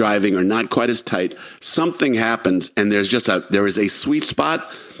quite as driving or not quite as tight, something happens and there is a sweet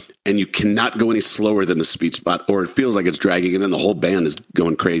spot and you cannot go any slower than the sweet spot, or it feels like it's dragging and then the whole band is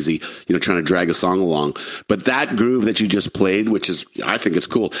going crazy, trying to drag a song along. But that groove that you just played, which is, I think it's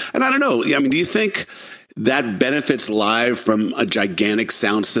cool. And I don't know, do you think that benefits live from a gigantic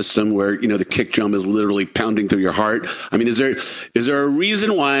sound system where, the kick drum is literally pounding through your heart? I mean, is there a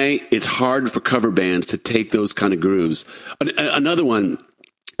reason why it's hard for cover bands to take those kind of grooves? Another one,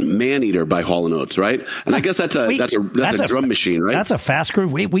 Maneater by Hall & Oates, right? And I guess that's a drum machine, right? That's a fast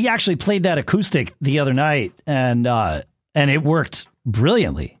groove. We actually played that acoustic the other night, and it worked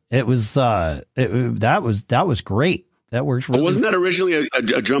brilliantly. It was that was great. That works. Really wasn't that originally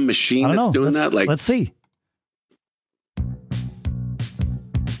a drum machine that's doing that? Let's see.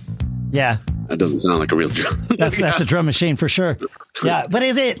 Yeah. That doesn't sound like a real drum. That's a drum machine for sure. Yeah. But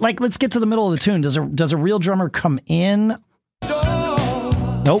is it like, let's get to the middle of the tune. Does a real drummer come in?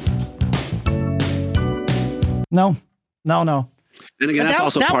 Nope. No. And again, that's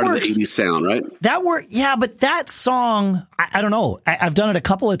also part of the 80s sound, right? Yeah, but that song, I don't know. I've done it a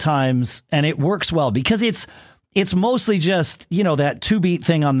couple of times, and it works well because it's mostly just, that 2-beat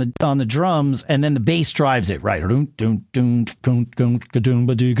thing on the drums, and then the bass drives it, right? And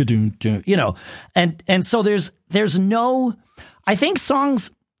so there's no, I think some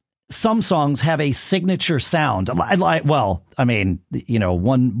songs have a signature sound. One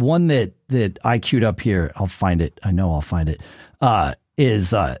that I queued up here, I'll find it. I know I'll find it. Is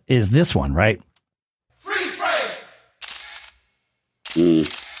this one, right? Freeze frame.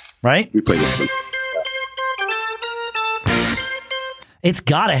 Right? We play this one. It's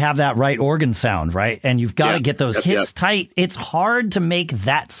got to have that right organ sound, right? And you've got to get those hits tight. It's hard to make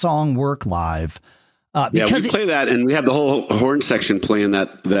that song work live. Because we play that, and we have the whole horn section playing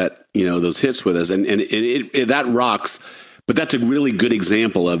that those hits with us, and it that rocks. But that's a really good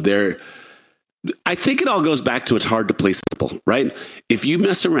example of their. I think it all goes back to it's hard to play simple, right? If you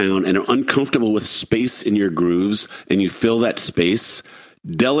mess around and are uncomfortable with space in your grooves, and you fill that space,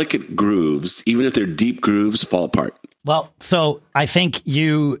 delicate grooves, even if they're deep grooves, fall apart. Well, so I think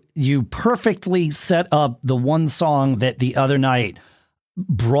you perfectly set up the one song that the other night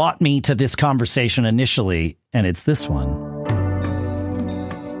brought me to this conversation initially, and it's this one.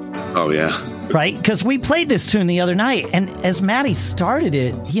 Oh, yeah. Right? Because we played this tune the other night, and as Matty started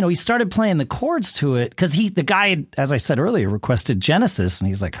it, he started playing the chords to it, because the guy, as I said earlier, requested Genesis, and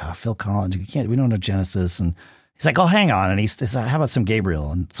he's like, Phil Collins, we don't know Genesis, and he's like, oh, hang on, and he says, how about some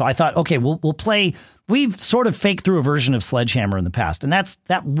Gabriel? And so I thought, okay, we'll play, we've sort of faked through a version of Sledgehammer in the past, and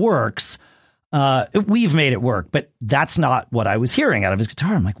that works. We've made it work, but that's not what I was hearing out of his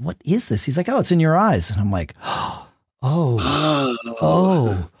guitar. I'm like, what is this? He's like, oh, it's In Your Eyes. And I'm like,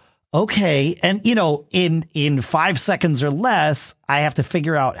 oh, okay. And, in 5 seconds or less, I have to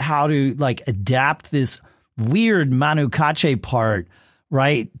figure out how to adapt this weird Manu Katché part,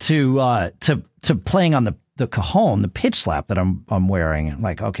 right, to playing on the cajon, the pitch slap that I'm wearing. I'm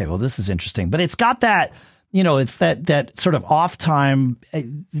like, okay, well, this is interesting, but it's got that, it's that sort of off time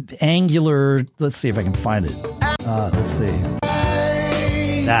angular. Let's see if I can find it. Let's see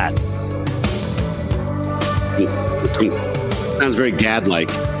that. Sounds very Gad-like.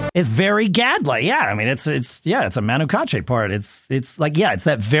 It's very Gad-like. Yeah. I mean, it's a Manu Katché part. It's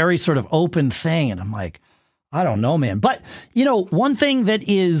that very sort of open thing. And I'm like, I don't know, man. But, one thing that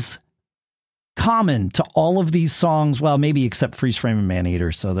is common to all of these songs, well, maybe except Freeze Frame and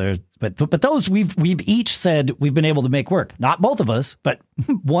Maneater. So but those we've each said we've been able to make work. Not both of us, but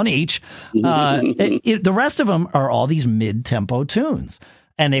one each. The rest of them are all these mid-tempo tunes,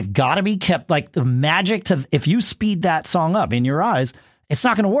 and they've got to be kept the magic to. If you speed that song up, In Your Eyes, it's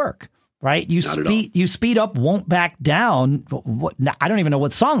not going to work, right? You speed up, won't back down. I don't even know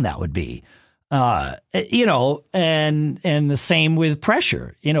what song that would be. And the same with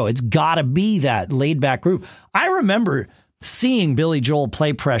Pressure. It's got to be that laid back groove. I remember seeing Billy Joel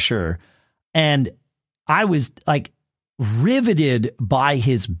play Pressure, and I was riveted by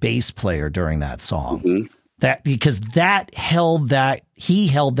his bass player during that song. Mm-hmm. Because he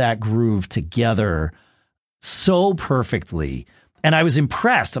held that groove together so perfectly. And I was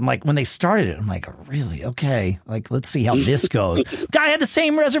impressed. I'm like, when they started it, I'm like, really? Okay. Let's see how this goes. Guy had the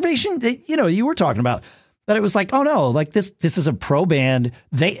same reservation that, you were talking about, but it was like, oh no, this is a pro band.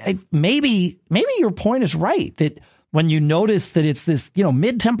 Maybe your point is right, that when you notice that it's this,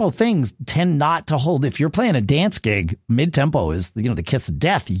 mid-tempo things tend not to hold. If you're playing a dance gig, mid-tempo is, the kiss of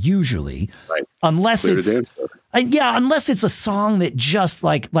death usually, right. Unless it's a song that just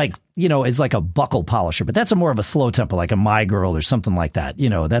is like a buckle polisher, but that's more of a slow tempo, like a My Girl or something like that.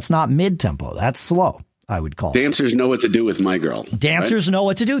 That's not mid-tempo. That's slow, I would call it. Dancers know what to do with My Girl. Dancers know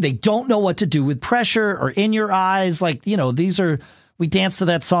what to do. They don't know what to do with Pressure or In Your Eyes. We danced to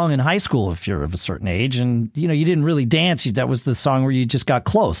that song in high school if you're of a certain age, and, you didn't really dance. That was the song where you just got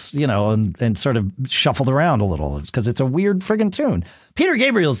close, and sort of shuffled around a little because it's a weird friggin' tune. Peter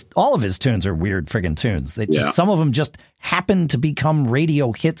Gabriel's, all of his tunes are weird friggin' tunes. Some of them just happen to become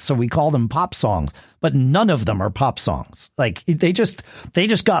radio hits, so we call them pop songs, but none of them are pop songs. They just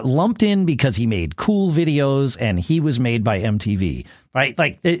got lumped in because he made cool videos and he was made by MTV,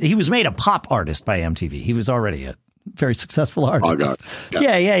 right? He was made a pop artist by MTV. He was already a very successful artist.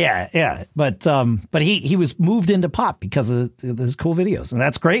 Yeah. But he was moved into pop because of his cool videos, and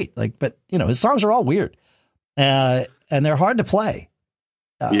that's great. But his songs are all weird, and they're hard to play.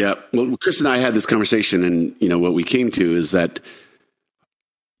 Well, Chris and I had this conversation, and what we came to is that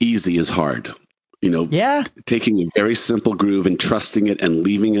easy is hard. Yeah. taking a very simple groove and trusting it and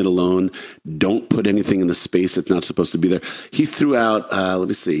leaving it alone. Don't put anything in the space that's not supposed to be there. He threw out, let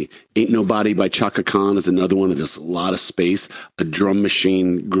me see, Ain't Nobody by Chaka Khan is another one that has a lot of space, a drum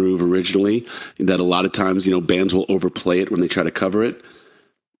machine groove originally that a lot of times, bands will overplay it when they try to cover it.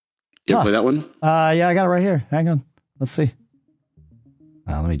 You ever play that one? Yeah, I got it right here. Hang on. Let's see.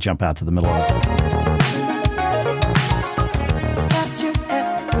 Let me jump out to the middle of it.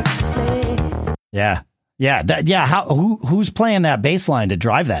 Yeah. Yeah. Who's playing that bass line to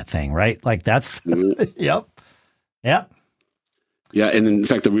drive that thing, right? Like that's, Yep. Yeah. And in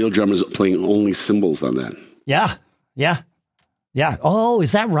fact, the real drummer's playing only cymbals on that. Yeah. Oh,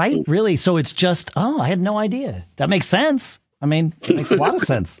 is that right? Really? So it's just, I had no idea. That makes sense. I mean, it makes a lot of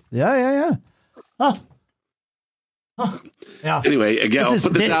sense. Yeah. Huh. Yeah. Anyway, again, I'll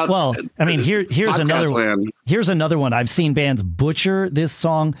put this out. Well, I mean, here's another one. Here's another one. I've seen bands butcher this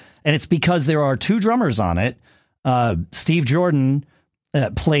song, and it's because there are two drummers on it. Steve Jordan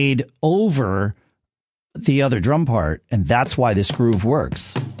played over the other drum part, and that's why this groove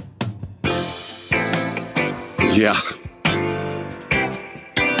works. Yeah.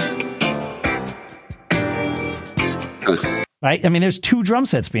 Right? I mean, there's two drum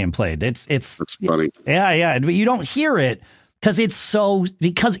sets being played. It's That's funny. Yeah. But you don't hear it because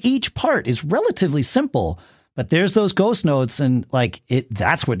each part is relatively simple, but there's those ghost notes and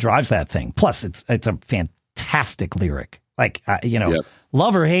that's what drives that thing. Plus it's a fantastic lyric. Yep.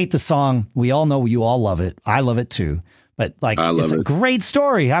 Love or hate the song. We all know you all love it. I love it too. But it's a great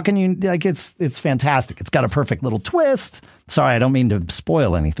story. How can you it's fantastic. It's got a perfect little twist. Sorry, I don't mean to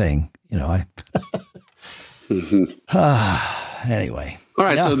spoil anything. Anyway. All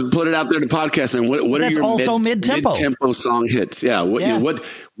right, so put it out there to podcast. And what are your also mid-tempo song hits? Yeah. What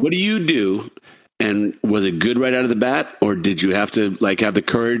do you do? And was it good right out of the bat, or did you have to have the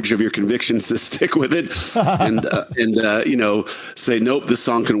courage of your convictions to stick with it and say nope, this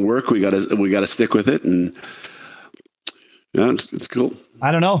song can work. We gotta stick with it, and it's cool.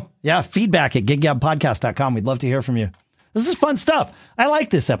 I don't know. Yeah, feedback at giggabpodcast.com. We'd love to hear from you. This is fun stuff. I like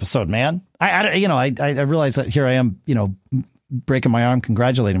this episode, man. I realize that here I am, breaking my arm,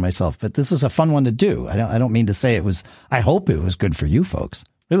 congratulating myself, but this was a fun one to do. I don't mean to say it was. I hope it was good for you folks.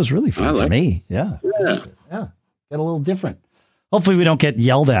 It was really fun for me. Yeah. Get a little different. Hopefully we don't get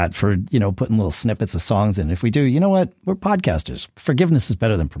yelled at for putting little snippets of songs in. If we do, you know what? We're podcasters. Forgiveness is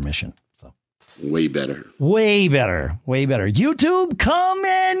better than permission. So way better. YouTube, come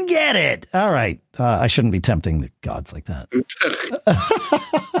and get it. All right. I shouldn't be tempting the gods like that.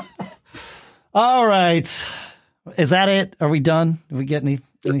 All right. Is that it? Are we done? Did we get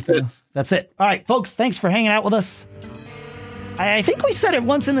anything else? That's it. All right, folks. Thanks for hanging out with us. I think we said it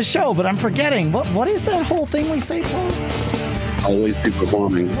once in the show, but I'm forgetting. What is that whole thing we say, Paul? Always be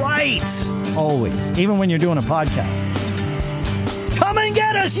performing. Right. Always. Even when you're doing a podcast. Come and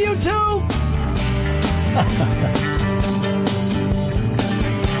get us, YouTube!